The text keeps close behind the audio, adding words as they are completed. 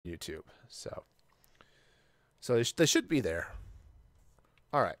YouTube. So they should be there.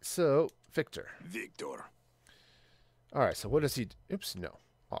 All right, so Viktor. Viktor. All right, so what does he do? Oops, no.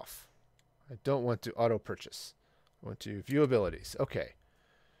 Off. I don't want to auto-purchase. I want to view abilities. Okay.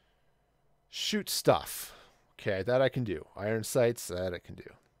 Shoot stuff. Okay, that I can do. Iron sights, that I can do.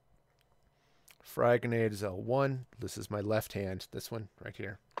 Frag grenade is L1. This is my left hand. This one right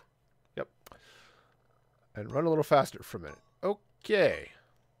here. Yep. And run a little faster for a minute. Okay.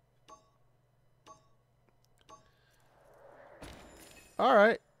 All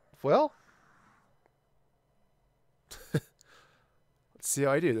right. Well, let's see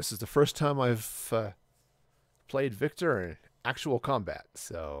how I do. This is the first time I've played Viktor in actual combat,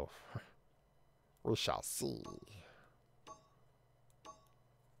 so we shall see.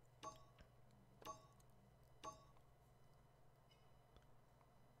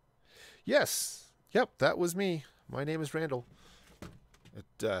 Yes. Yep, that was me. My name is Randall.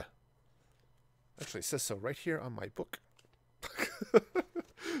 It actually says so right here on my book.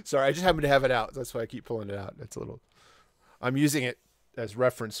 Sorry, I just happen to have it out. That's why I keep pulling it out. It's a little... I'm using it as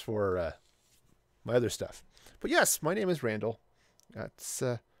reference for my other stuff. But yes, my name is Randall. That's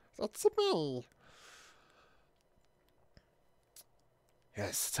me. Yes,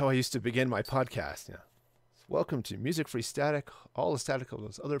 that's how I used to begin my podcast. Yeah. Welcome to Music Free Static, all the static of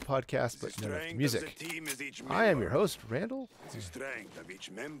those other podcasts, but none of the music. I am your host, Randall. The strength of each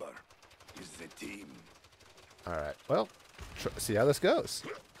member is the team. All right, well, see how this goes.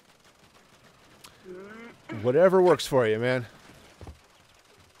 Whatever works for you, man.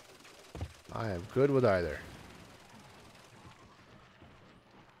 I am good with either.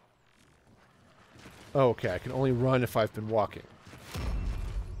 Oh, okay, I can only run if I've been walking.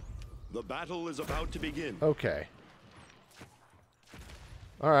 The battle is about to begin. Okay.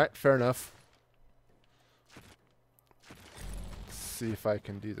 All right, fair enough. Let's see if I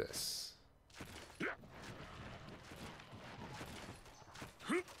can do this.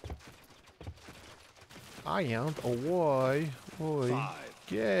 I am away. Oi. 5,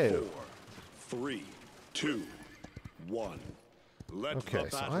 Go. 4, 3, 2, 1. Let Okay, the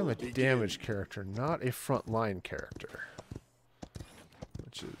so battle I'm a begin. damage character, not a frontline character.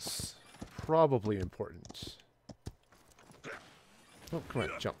 Which is probably important. Oh, come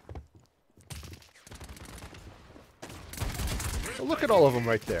on, jump. Oh, look at all of them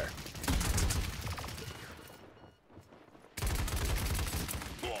right there.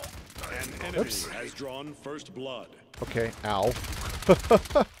 An enemy has drawn first blood. Okay, ow.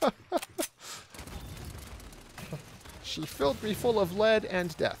 She filled me full of lead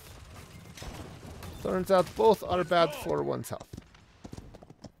and death. Turns out both are bad for one's health.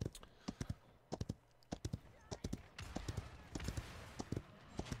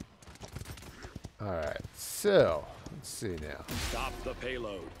 Alright, so, let's see now. Stop the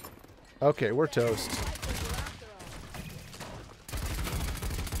payload. Okay, we're toast.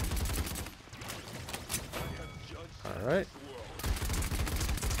 Alright.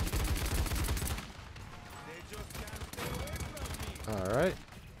 Alright.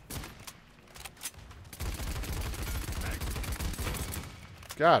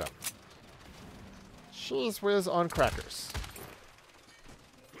 Got him. Cheese whiz on crackers.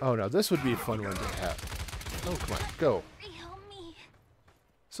 Oh no, this would be a fun one to have. Oh, come on, go.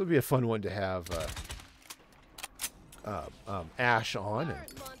 This would be a fun one to have Ash on and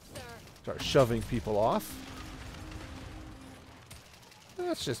start shoving people off.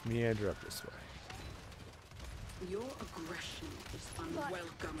 Let's just meander up this way. Your aggression is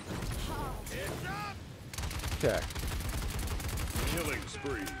unwelcome. Okay. Killing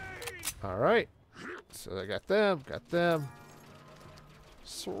spree. Alright. So I got them, got them.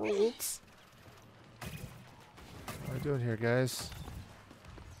 Sweet. What am I doing here, guys?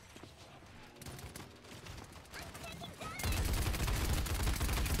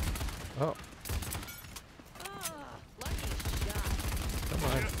 Oh. Come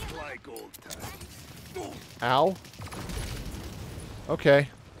on. Like old times. Ow. Okay.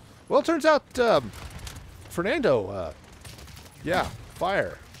 Well, it turns out, Fernando, yeah,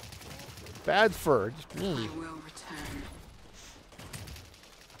 fire. Bad fur. Just I me. will return.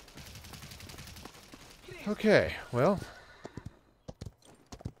 Okay, well.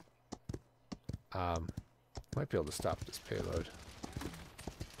 Might be able to stop this payload.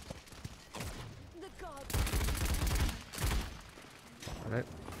 Alright.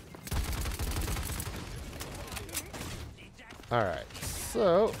 Alright,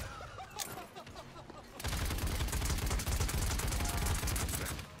 so...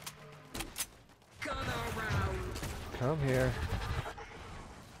 Come here.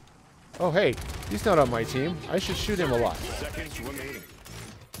 Oh, hey, he's not on my team. I should shoot him a lot. Seconds remaining.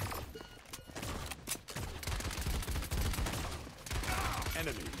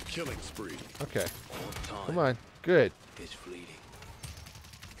 Enemy killing spree. Okay. All time Come on. Good. is fleeting.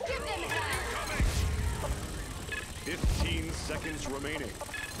 15 seconds remaining.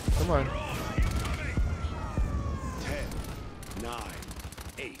 Come on. 10, 9,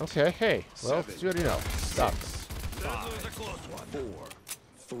 8. Okay. Hey. Well, Seven. you already know. Stop. 5, 4,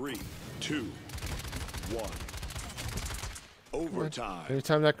 3, 2, 1. Overtime.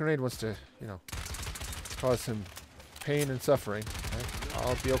 Anytime that grenade wants to, you know, cause some pain and suffering,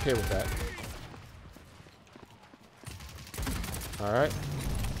 I'll be okay with that. All right.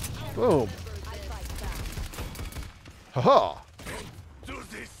 Boom. Ha ha. Do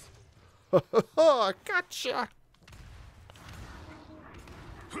this. I gotcha.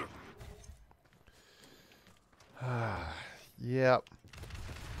 Yep.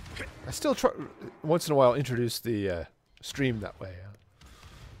 I still try once in a while introduce the stream that way.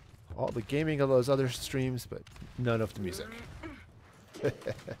 All the gaming of those other streams, but none of the music.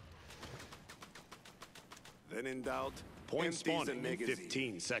 Then in doubt, point spawning in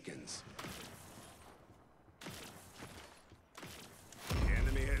 15 seconds. The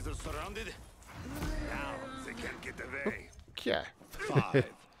enemy has us surrounded. Now they can't get away. Yeah. 5,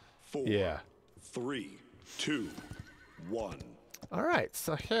 4, Yeah. 3, 2, 1. All right.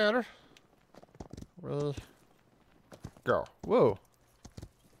 So here we go. Whoa.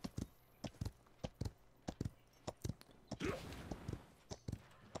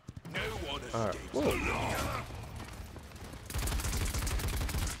 No one All right. escapes. Whoa.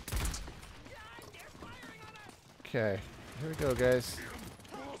 Okay. Here we go, guys.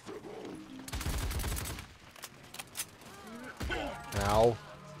 Ow.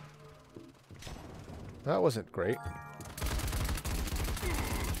 That wasn't great.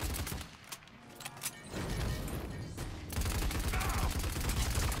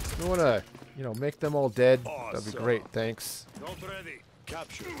 You want to, you know, make them all dead? That'd be great. Thanks. Not ready.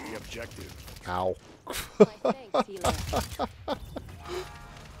 Capture the objective. Ow. Thanks, healer.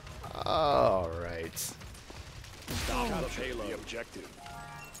 All right. Stop the payload. The objective.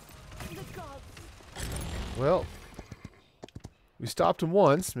 Well, we stopped him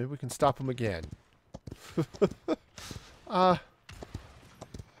once. Maybe we can stop him again. Yeah,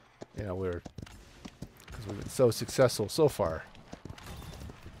 because we've been so successful so far.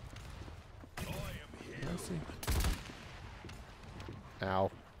 Let's see.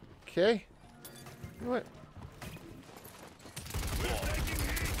 Ow. Okay. You know what?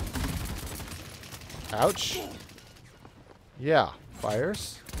 Ouch. Yeah.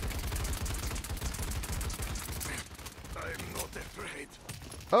 Fires. I'm not afraid.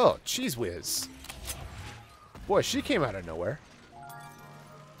 Oh, cheese whiz. Boy, she came out of nowhere.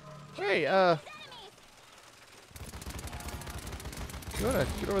 Hey, you wanna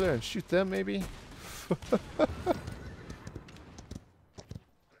get over there and shoot them, maybe?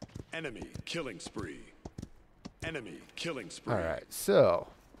 Enemy killing spree. Enemy killing spree. Alright, so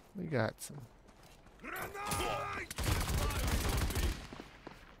we got some.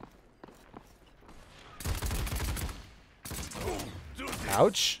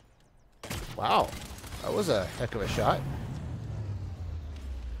 Ouch. Wow. That was a heck of a shot.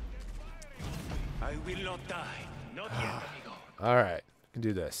 I will not die. Not yet, amigo. Alright, can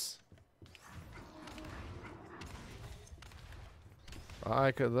do this.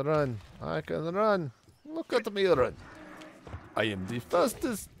 I can run. I can run. Look at me run. I am the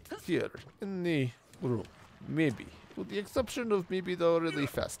fastest here in the room. Maybe. With the exception of maybe the really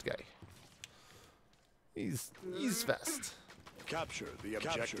fast guy. He's fast. Capture the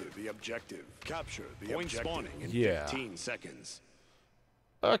objective. Capture the objective. Capture the Point objective. spawning in Yeah. 15 seconds.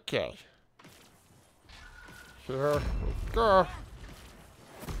 Okay. Here we go.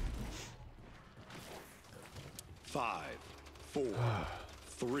 5, 4,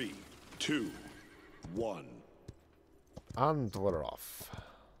 3, 2, 1. And we're off.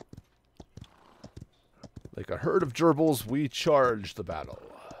 Like a herd of gerbils, we charge the battle.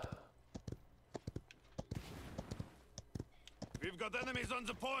 We've got enemies on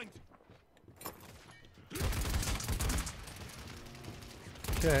the point.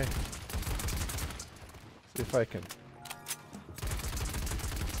 Okay. See if I can.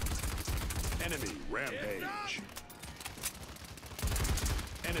 Enemy rampage.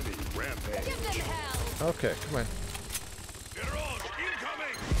 Enemy rampage. Okay, come on. Garage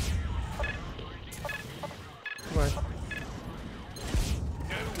incoming. Come on.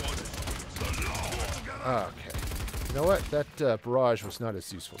 No one. Okay. You know what? That barrage was not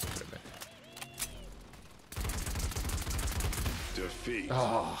as useful as it could have been. Defeat.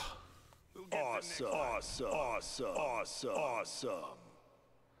 Oh. Awesome. Awesome. Awesome. Awesome. Awesome.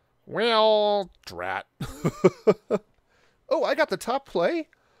 Well, drat. Oh, I got the top play?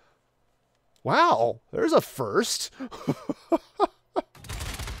 Wow, there's a first.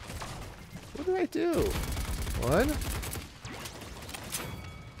 What did I do? 1,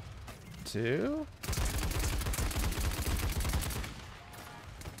 2.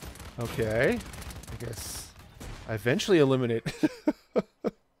 Okay. I guess I eventually eliminate.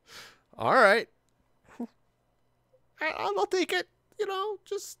 All right. I'll take it. You know,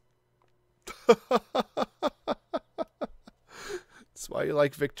 just. That's why you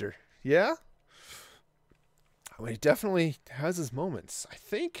like Viktor. Yeah? I mean, he definitely has his moments. I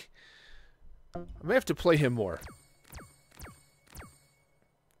think I may have to play him more.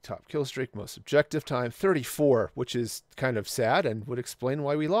 Top kill streak, most objective time, 34, which is kind of sad and would explain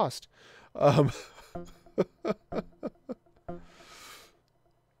why we lost.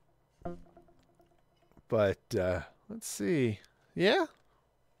 But let's see. Yeah,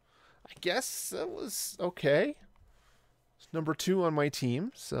 I guess that was okay. It's number 2 on my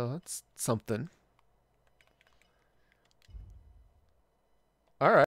team, so that's something. All right.